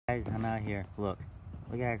Guys, I'm out here. Look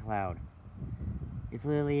at that cloud. It's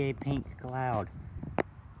literally a pink cloud.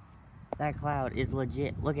 That cloud is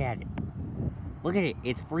legit. Look at it. Look at it.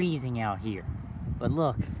 It's freezing out here. But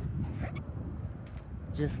look.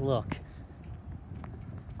 Just look.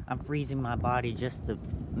 I'm freezing my body just to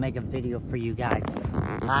make a video for you guys.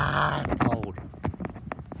 Ah, it's cold.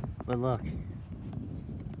 But look.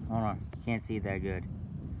 Hold on. Can't see that good.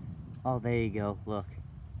 Oh, there you go. Look.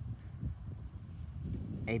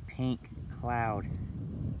 A pink cloud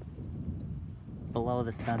below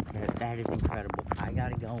the sunset. That is incredible. I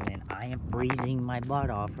gotta go in. I am freezing my butt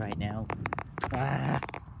off right now. Ah.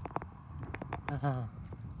 Oh.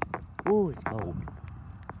 Ooh, it's cold.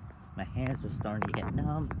 My hands are starting to get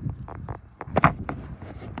numb. I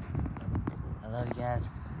love you guys.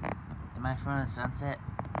 Am I in front of the sunset?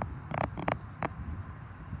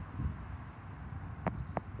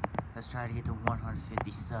 Let's try to get to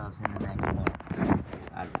 150 subs in the next month.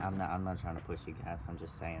 I'm not trying to push you guys. I'm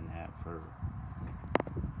just saying that for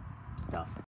stuff.